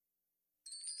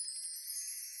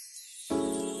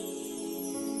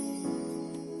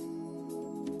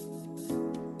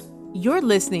You're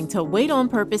listening to Wait on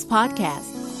Purpose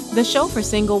podcast, the show for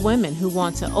single women who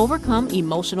want to overcome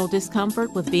emotional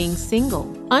discomfort with being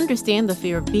single, understand the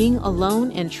fear of being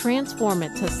alone, and transform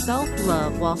it to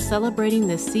self-love while celebrating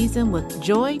this season with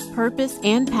joy, purpose,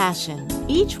 and passion.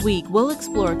 Each week, we'll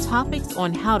explore topics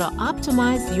on how to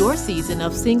optimize your season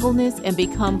of singleness and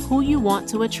become who you want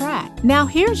to attract. Now,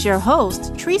 here's your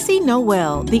host, Tracy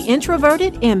Noel, the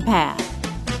introverted empath.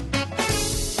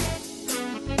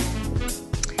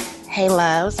 Hey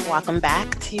loves, welcome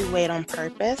back to Wait on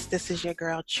Purpose. This is your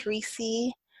girl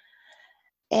Tracy,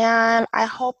 and I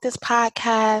hope this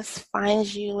podcast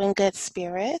finds you in good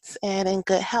spirits and in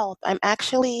good health. I'm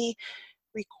actually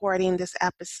recording this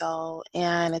episode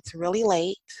and it's really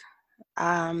late.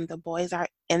 The boys are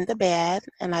in the bed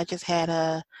and I just had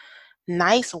a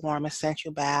nice warm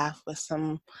essential bath with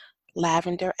some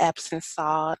lavender Epsom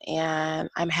salt and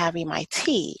I'm having my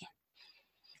tea.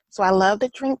 So I love to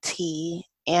drink tea,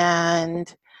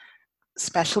 and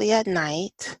especially at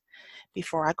night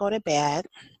before I go to bed.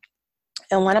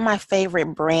 And one of my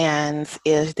favorite brands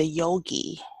is the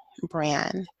Yogi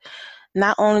brand.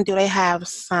 Not only do they have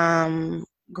some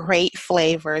great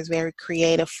flavors, very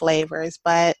creative flavors,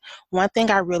 but one thing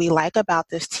I really like about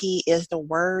this tea is the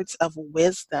words of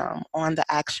wisdom on the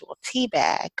actual tea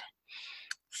bag.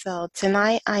 So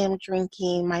tonight I am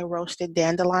drinking my roasted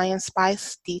dandelion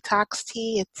spice detox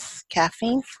tea. It's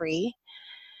caffeine free.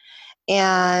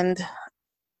 And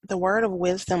the word of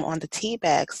wisdom on the tea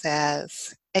bag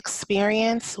says,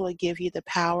 experience will give you the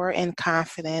power and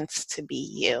confidence to be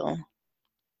you.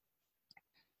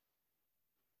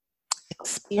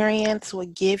 Experience will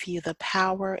give you the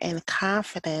power and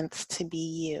confidence to be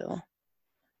you.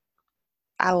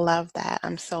 I love that.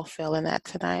 I'm so feeling that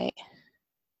tonight.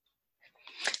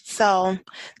 So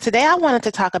today I wanted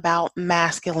to talk about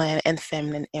masculine and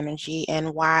feminine energy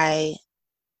and why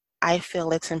I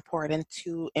feel it's important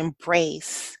to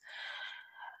embrace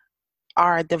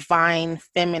our divine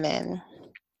feminine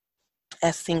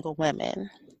as single women.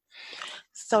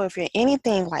 So if you're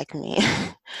anything like me,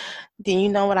 then you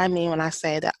know what I mean when I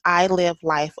say that I live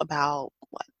life about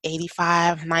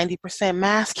 85, 90%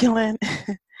 masculine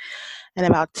and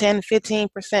about 10,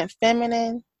 15%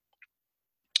 feminine.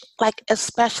 Like,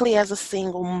 especially as a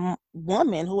single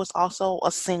woman who is also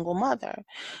a single mother.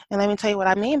 And let me tell you what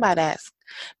I mean by that.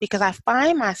 Because I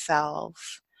find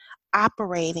myself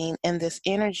operating in this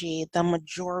energy the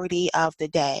majority of the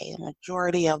day,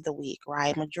 majority of the week,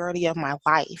 right? Majority of my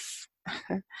life.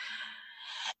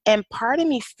 And part of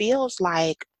me feels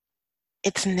like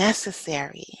it's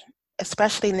necessary,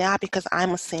 especially now because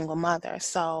I'm a single mother.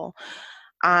 So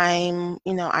I'm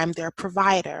their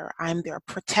provider, I'm their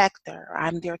protector,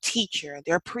 I'm their teacher,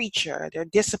 their preacher, their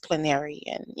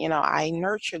disciplinarian. I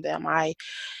nurture them.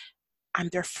 I'm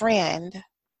their friend,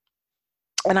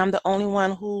 and I'm the only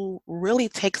one who really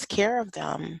takes care of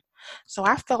them. So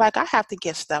I feel like I have to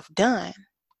get stuff done.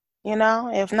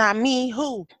 If not me,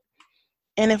 who?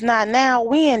 And if not now,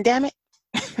 when, damn it.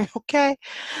 Okay?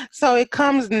 So it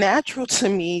comes natural to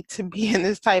me to be in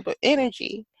this type of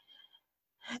energy.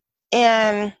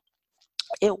 And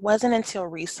it wasn't until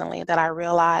recently that I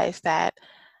realized that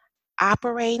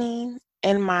operating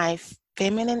in my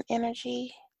feminine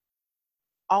energy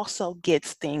also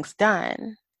gets things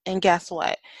done. And guess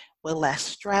what? With less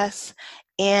stress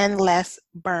and less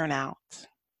burnout.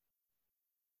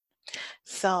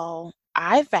 So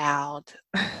I vowed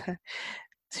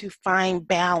to find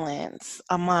balance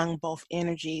among both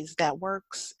energies that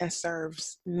works and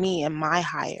serves me and my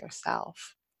higher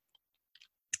self.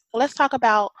 Let's talk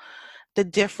about the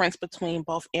difference between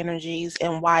both energies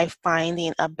and why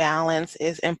finding a balance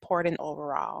is important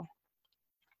overall.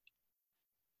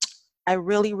 I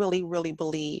really, really, really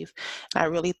believe, I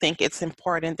really think it's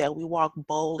important that we walk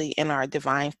boldly in our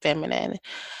divine feminine.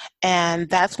 And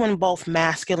that's when both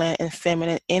masculine and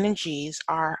feminine energies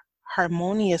are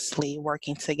harmoniously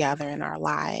working together in our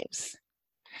lives.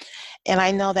 And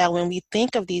I know that when we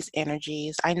think of these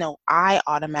energies, I know I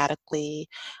automatically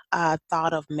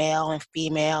thought of male and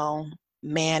female,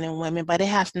 man and women, but it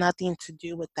has nothing to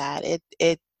do with that.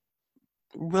 It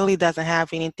really doesn't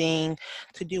have anything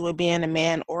to do with being a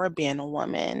man or being a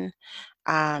woman,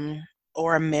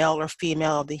 or a male or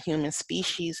female of the human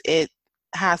species. It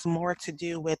has more to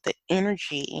do with the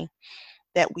energy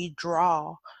that we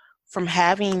draw from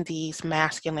having these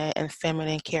masculine and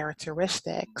feminine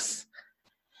characteristics.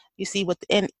 You see,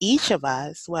 within each of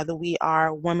us, whether we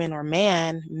are woman or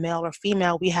man, male or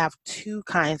female, we have two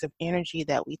kinds of energy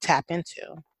that we tap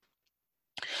into.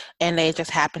 And they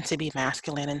just happen to be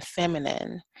masculine and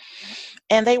feminine.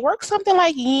 And they work something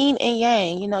like yin and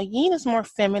yang. Yin is more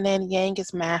feminine, yang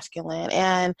is masculine.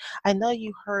 And I know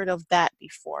you heard of that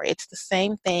before. It's the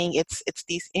same thing. It's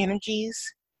these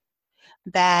energies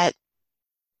that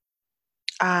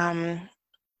um,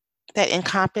 that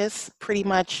encompass pretty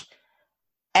much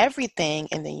everything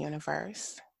in the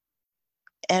universe,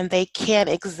 and they can't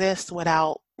exist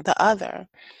without the other.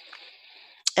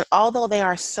 And although they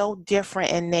are so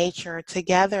different in nature,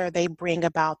 together they bring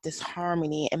about this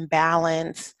harmony and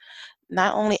balance,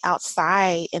 not only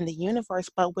outside in the universe,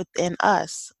 but within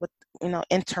us,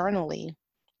 internally.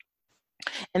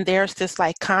 And there's this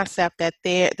like concept that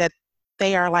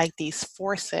they are like these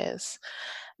forces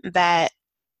that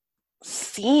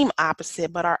seem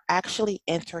opposite, but are actually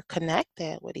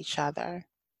interconnected with each other.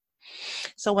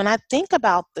 So when I think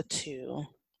about the two,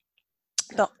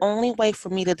 the only way for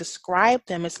me to describe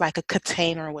them is like a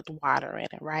container with water in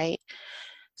it, right?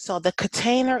 So the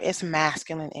container is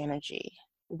masculine energy,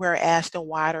 whereas the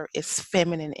water is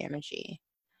feminine energy.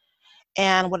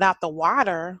 And without the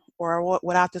water or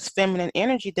without this feminine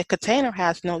energy, the container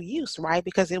has no use, right?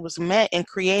 Because it was meant and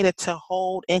created to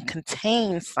hold and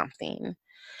contain something.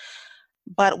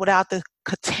 But without the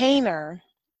container,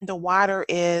 the water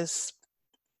is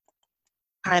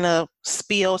kind of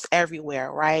spills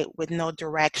everywhere, right? With no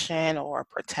direction or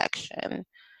protection.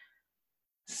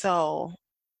 So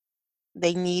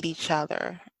they need each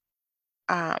other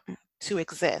um, to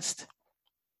exist.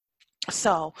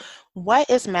 So, what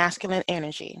is masculine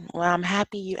energy? Well, I'm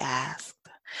happy you asked.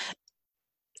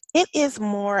 It is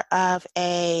more of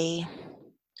a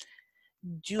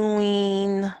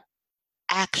doing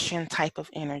action type of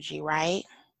energy, right?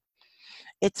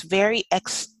 It's very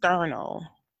external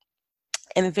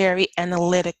and very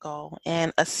analytical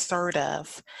and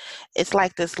assertive. It's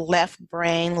like this left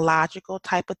brain logical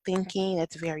type of thinking.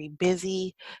 It's very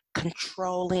busy,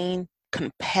 controlling,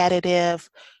 competitive,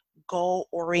 goal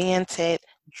oriented,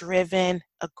 driven,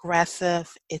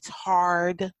 aggressive. It's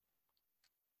hard,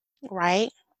 right?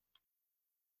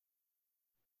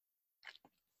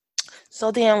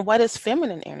 So then what is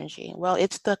feminine energy? Well,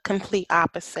 it's the complete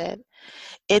opposite.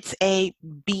 It's a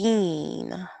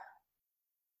being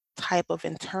type of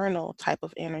internal type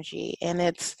of energy, and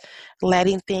it's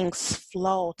letting things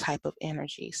flow type of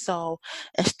energy. So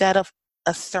instead of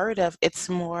assertive, it's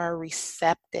more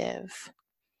receptive.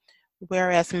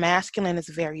 Whereas masculine is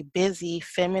very busy,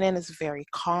 feminine is very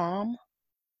calm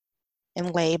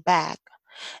and laid back.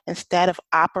 Instead of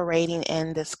operating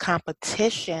in this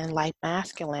competition like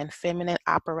masculine, feminine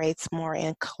operates more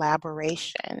in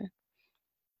collaboration.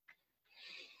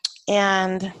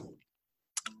 And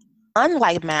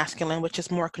unlike masculine, which is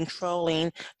more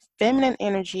controlling, feminine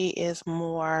energy is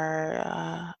more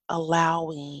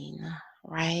allowing,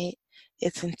 right?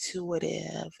 It's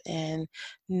intuitive and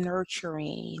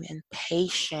nurturing and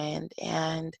patient,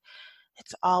 and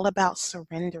it's all about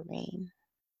surrendering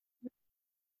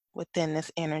within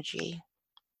this energy.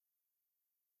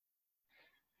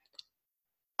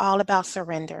 All about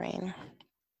surrendering.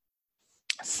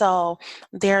 So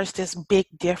there's this big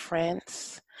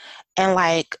difference. And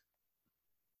like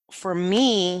for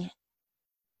me,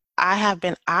 I have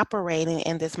been operating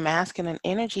in this masculine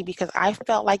energy because I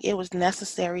felt like it was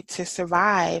necessary to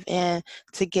survive and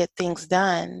to get things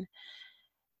done.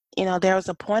 There was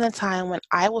a point in time when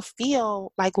I would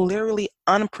feel like literally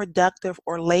unproductive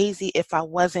or lazy if I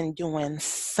wasn't doing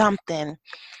something.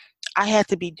 I had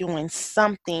to be doing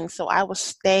something, so I would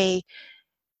stay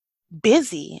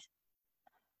busy.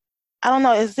 I don't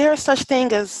know, is there such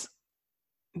thing as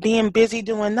being busy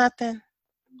doing nothing?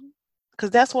 Because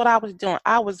that's what I was doing.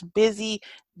 I was busy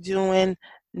doing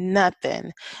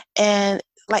nothing. And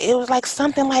like it was like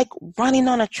something like running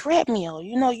on a treadmill.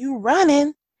 You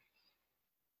running,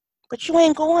 but you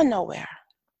ain't going nowhere.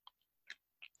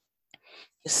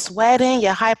 You're sweating,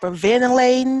 you're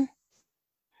hyperventilating,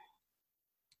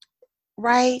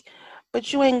 right?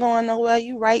 But you ain't going nowhere.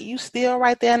 You still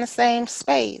right there in the same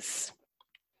space.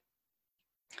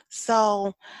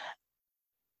 So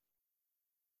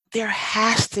there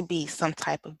has to be some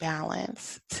type of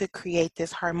balance to create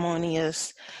this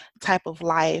harmonious type of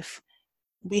life.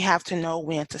 We have to know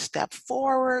when to step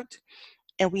forward,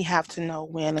 and we have to know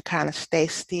when to kind of stay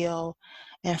still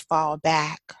and fall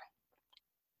back.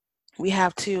 We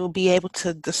have to be able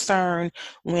to discern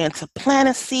when to plant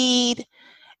a seed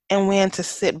and when to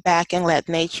sit back and let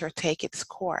nature take its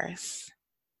course.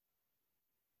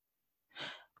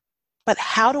 But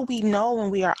how do we know when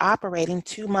we are operating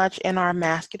too much in our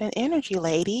masculine energy,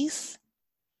 ladies?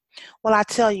 Well, I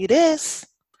tell you this,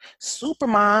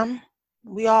 supermom,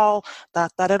 we all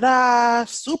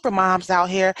super moms out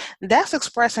here, that's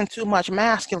expressing too much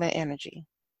masculine energy.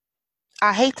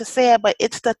 I hate to say it, but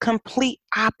it's the complete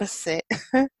opposite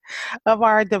of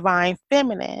our divine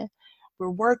feminine. We're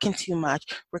working too much.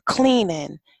 We're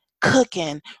cleaning,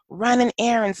 cooking, running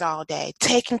errands all day,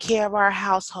 taking care of our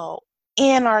household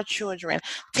and our children,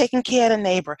 taking care of the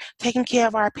neighbor, taking care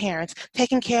of our parents,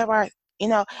 taking care of our,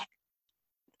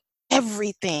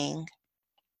 everything,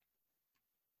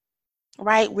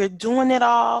 right? We're doing it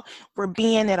all. We're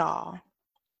being it all.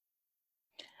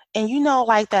 And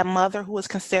like that mother who is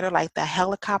considered like the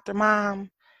helicopter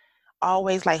mom,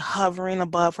 always like hovering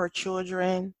above her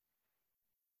children.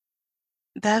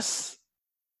 That's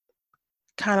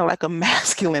kind of like a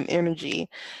masculine energy.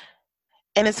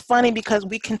 And it's funny because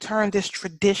we can turn this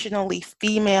traditionally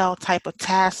female type of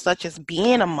task, such as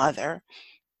being a mother,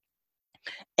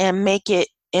 and make it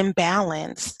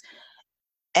imbalanced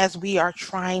as we are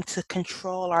trying to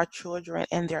control our children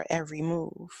and their every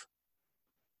move.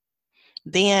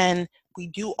 Then we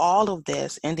do all of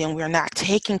this, and then we're not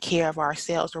taking care of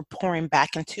ourselves or pouring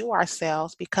back into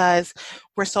ourselves because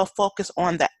we're so focused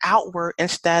on the outward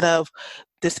instead of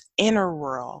this inner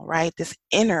world, right? This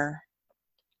inner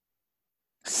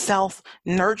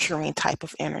self-nurturing type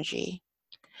of energy.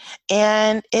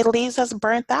 And it leaves us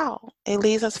burnt out. It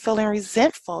leaves us feeling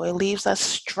resentful. It leaves us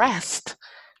stressed.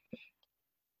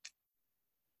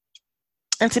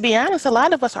 And to be honest, a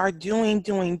lot of us are doing,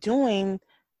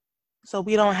 so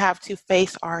we don't have to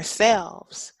face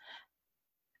ourselves.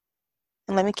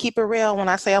 And let me keep it real. When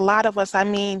I say a lot of us, I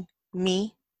mean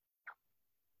me.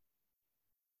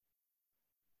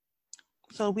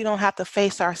 So we don't have to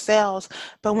face ourselves.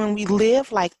 But when we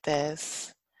live like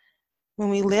this,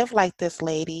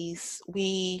 ladies,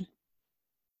 we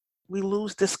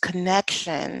lose this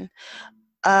connection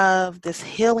of this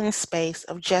healing space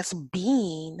of just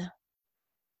being.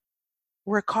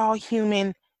 We're called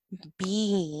human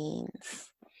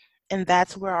beings. And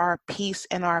that's where our peace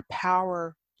and our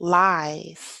power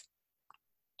lies.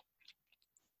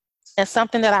 And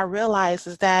something that I realize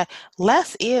is that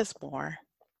less is more.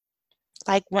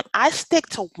 Like when I stick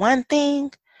to one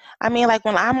thing, like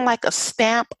when I'm like a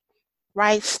stamp,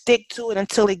 right? Stick to it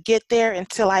until it get there,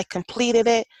 until I completed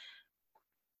it.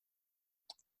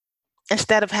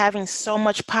 Instead of having so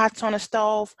much pots on the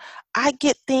stove, I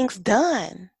get things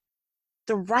done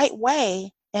the right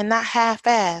way and not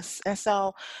half-ass. And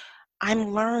so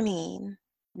I'm learning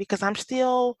because I'm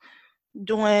still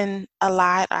doing a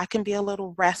lot. I can be a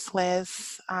little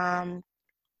restless, kind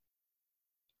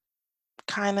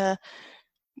of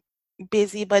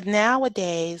busy, but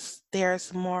nowadays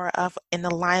there's more of an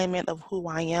alignment of who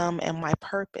I am and my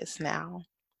purpose now.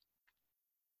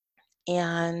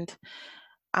 And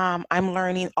I'm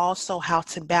learning also how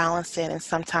to balance it and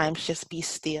sometimes just be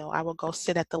still. I will go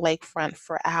sit at the lakefront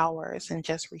for hours and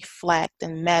just reflect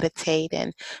and meditate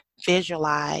and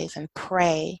visualize and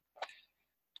pray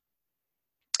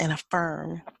and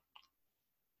affirm.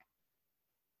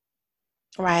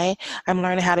 Right? I'm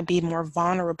learning how to be more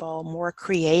vulnerable, more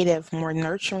creative, more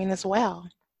nurturing as well.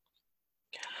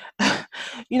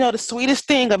 The sweetest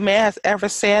thing a man has ever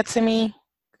said to me,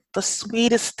 the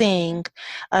sweetest thing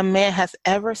a man has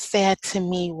ever said to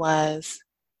me was,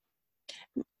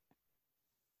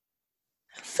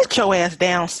 sit your ass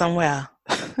down somewhere.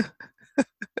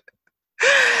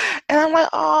 And I'm like,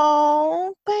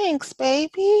 oh, thanks,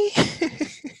 baby.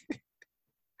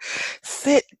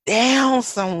 Sit down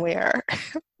somewhere,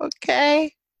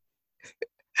 okay?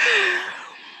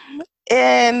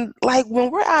 And like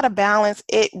when we're out of balance,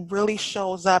 it really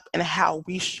shows up in how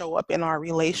we show up in our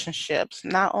relationships,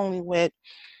 not only with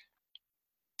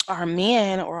our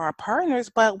men or our partners,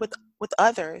 but with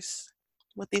others.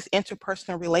 With these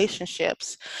interpersonal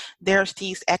relationships, there's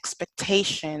these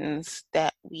expectations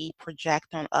that we project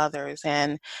on others,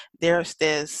 and there's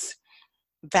this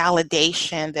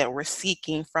validation that we're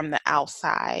seeking from the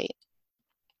outside.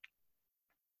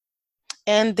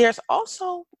 And there's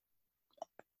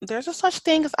a such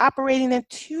thing as operating in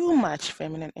too much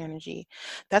feminine energy.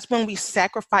 That's when we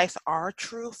sacrifice our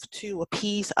truth to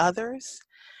appease others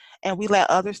and we let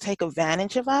others take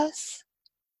advantage of us.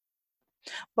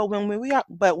 But when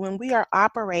we are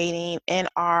operating in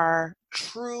our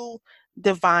true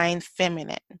divine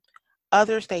feminine,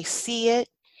 others, they see it,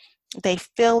 they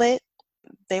feel it,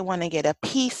 they want to get a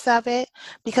piece of it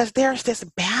because there's this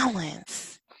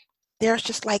balance. There's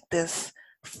just like this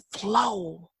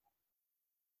flow.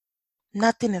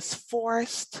 Nothing is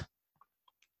forced,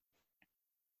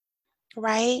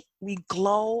 right? We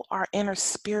glow, our inner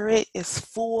spirit is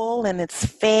full and it's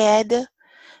fed.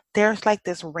 There's like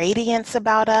this radiance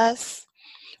about us.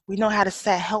 We know how to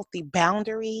set healthy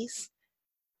boundaries.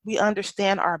 We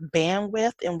understand our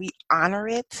bandwidth and we honor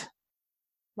it,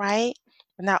 right?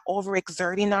 We're not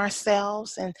overexerting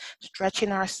ourselves and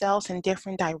stretching ourselves in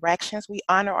different directions. We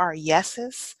honor our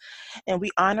yeses and we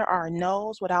honor our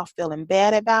nos without feeling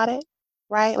bad about it,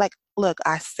 right? Like, look,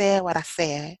 I said what I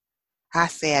said. I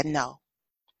said no.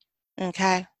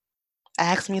 Okay?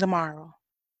 Ask me tomorrow.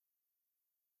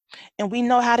 And we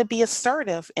know how to be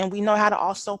assertive and we know how to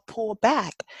also pull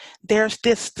back. There's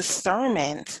this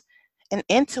discernment and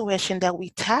intuition that we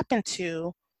tap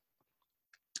into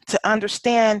to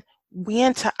understand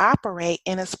when to operate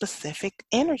in a specific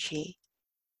energy.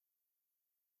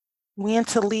 When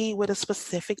to lead with a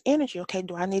specific energy. Okay,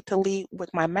 do I need to lead with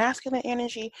my masculine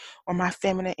energy or my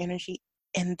feminine energy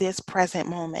in this present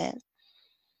moment?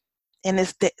 And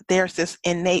there's this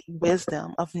innate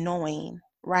wisdom of knowing,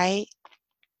 right?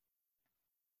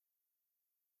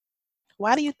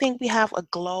 Why do you think we have a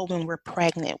glow when we're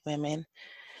pregnant, women?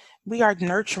 We are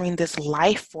nurturing this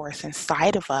life force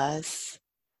inside of us.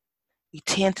 We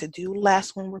tend to do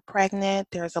less when we're pregnant.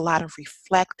 There's a lot of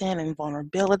reflecting and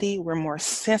vulnerability. We're more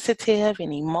sensitive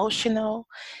and emotional,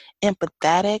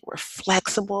 empathetic. We're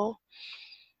flexible.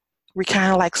 We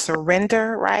kind of like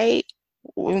surrender, right?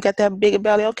 When we got that big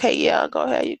belly, okay, yeah, go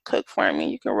ahead, you cook for me.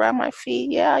 You can rub my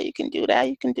feet. Yeah, you can do that.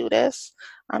 You can do this.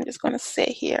 I'm just going to sit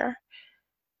here.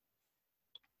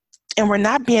 And we're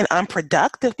not being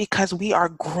unproductive because we are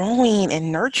growing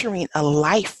and nurturing a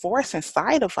life force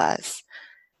inside of us.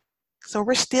 So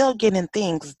we're still getting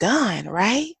things done,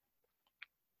 right?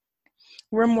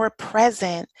 We're more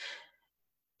present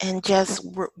and just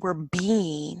we're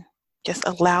being, just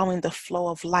allowing the flow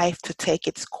of life to take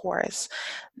its course.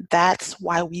 That's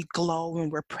why we glow when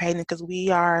we're pregnant, because we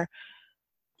are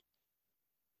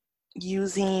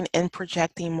using and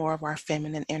projecting more of our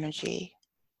feminine energy,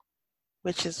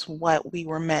 which is what we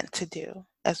were meant to do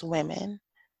as women.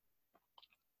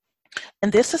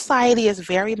 And this society is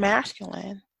very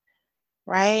masculine,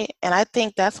 right? And I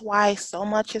think that's why so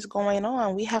much is going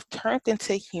on. We have turned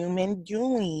into human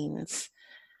doings.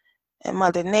 And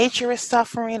Mother Nature is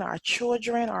suffering, our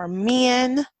children, our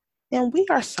men, and we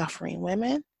are suffering,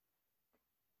 women.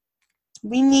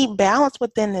 We need balance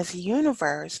within this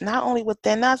universe, not only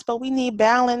within us, but we need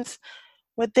balance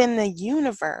within the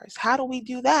universe. How do we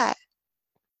do that?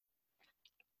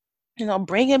 You know,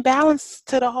 bringing balance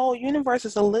to the whole universe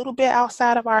is a little bit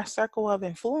outside of our circle of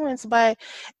influence, but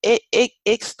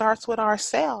it starts with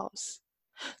ourselves.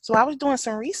 So I was doing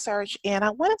some research and I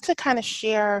wanted to kind of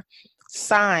share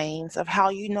signs of how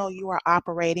you know you are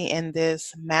operating in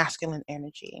this masculine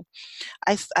energy.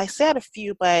 I said a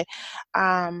few, but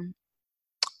I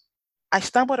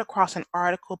stumbled across an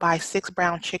article by Six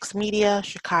Brown Chicks Media,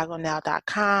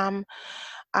 ChicagoNow.com,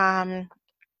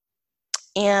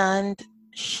 and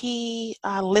she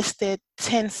listed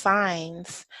 10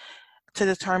 signs to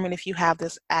determine if you have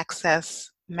this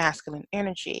excess masculine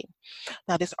energy.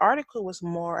 Now, this article was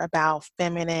more about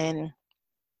feminine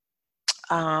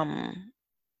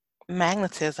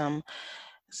magnetism.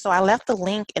 So I left the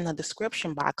link in the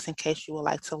description box in case you would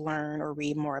like to learn or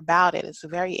read more about it. It's a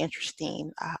very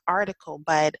interesting article,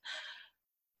 but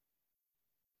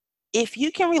if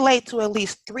you can relate to at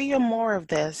least 3 or more of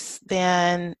this,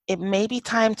 then it may be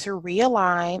time to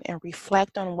realign and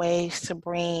reflect on ways to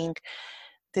bring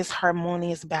this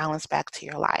harmonious balance back to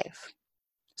your life.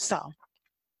 So,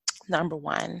 number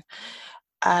 1,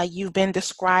 you've been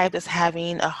described as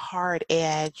having a hard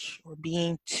edge or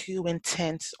being too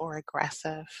intense or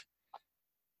aggressive.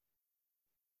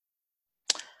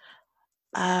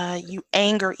 You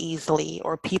anger easily,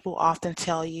 or people often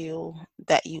tell you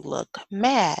that you look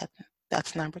mad.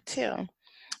 That's number 2.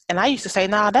 And I used to say,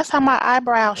 nah, that's how my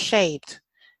eyebrows shaped.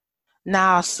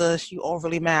 Nah, sis, you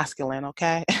overly masculine,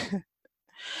 okay?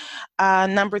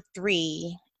 Number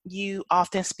 3, you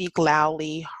often speak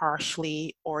loudly,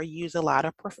 harshly, or use a lot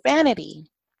of profanity.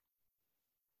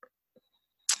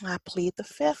 I plead the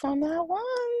 5th on that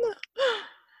one.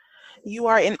 You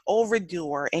are an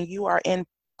overdoer and you are in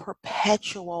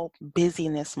perpetual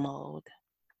busyness mode.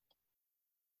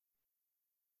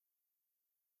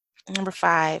 Number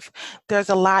 5, there's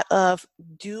a lot of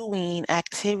doing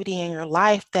activity in your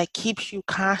life that keeps you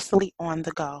constantly on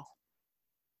the go.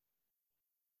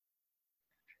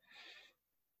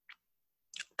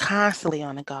 Constantly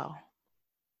on the go.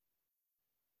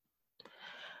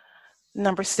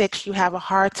 Number 6, you have a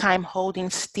hard time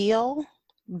holding still,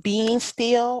 being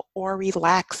still, or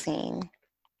relaxing.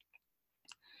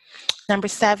 Number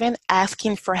 7,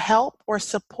 asking for help or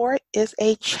support is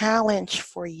a challenge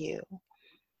for you.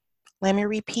 Let me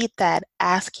repeat that.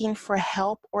 Asking for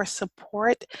help or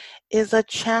support is a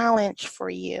challenge for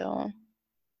you.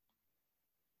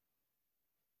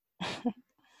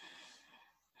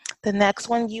 The next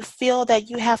one, you feel that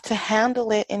you have to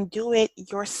handle it and do it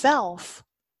yourself.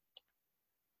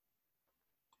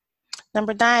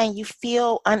 Number 9, you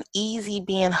feel uneasy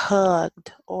being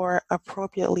hugged or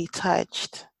appropriately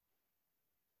touched.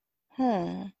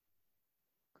 And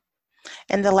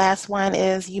the last one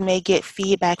is you may get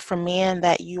feedback from men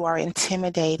that you are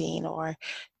intimidating or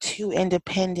too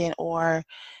independent or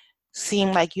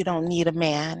seem like you don't need a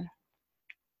man.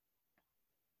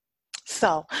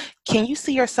 So, can you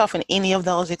see yourself in any of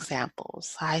those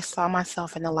examples? I saw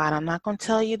myself in a lot. I'm not going to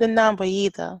tell you the number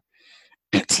either.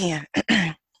 10.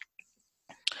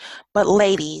 But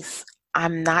ladies,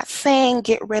 I'm not saying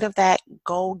get rid of that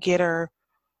go-getter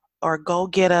or go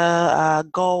get a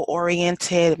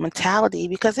goal-oriented mentality,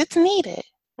 because it's needed,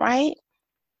 right?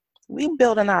 We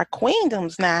building our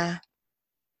queendoms now.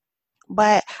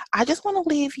 But I just want to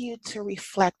leave you to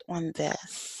reflect on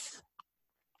this.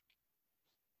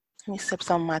 Let me sip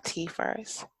some of my tea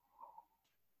first.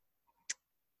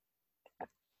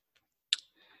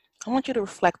 I want you to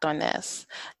reflect on this.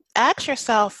 Ask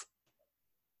yourself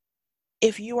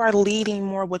if you are leading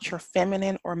more with your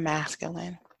feminine or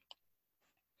masculine.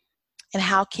 And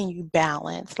how can you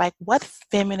balance? Like, what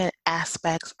feminine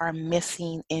aspects are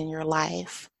missing in your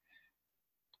life?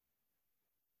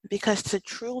 Because to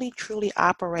truly, truly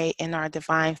operate in our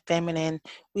divine feminine,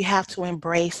 we have to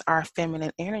embrace our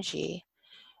feminine energy.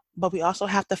 But we also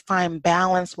have to find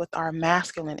balance with our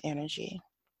masculine energy.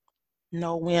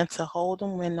 Know when to hold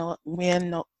them, know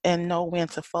when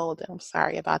to fold them.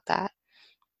 Sorry about that.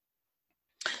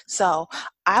 So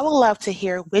I would love to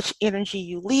hear which energy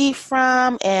you leave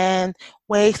from and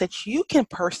ways that you can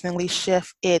personally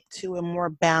shift it to a more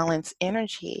balanced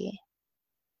energy.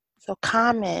 So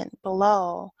comment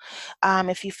below.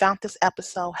 If you found this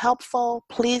episode helpful,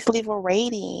 please leave a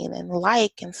rating and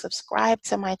like and subscribe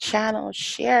to my channel.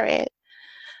 Share it.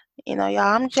 You know,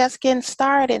 y'all, I'm just getting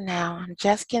started now. I'm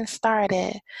just getting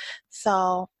started.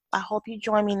 So I hope you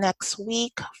join me next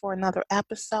week for another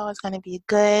episode. It's going to be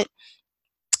good.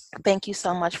 Thank you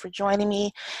so much for joining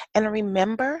me. And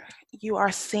remember, you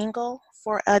are single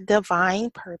for a divine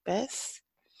purpose.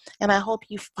 And I hope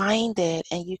you find it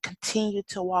and you continue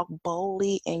to walk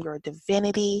boldly in your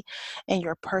divinity and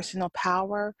your personal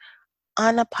power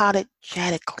unapologetically.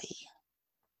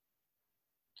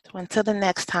 So until the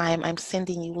next time, I'm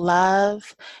sending you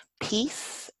love,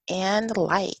 peace, and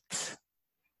light.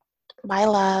 Bye,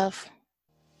 love.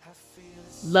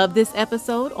 Love this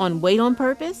episode on Wait on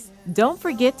Purpose? Don't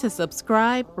forget to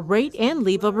subscribe, rate, and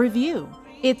leave a review.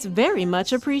 It's very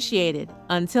much appreciated.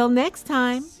 Until next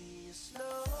time.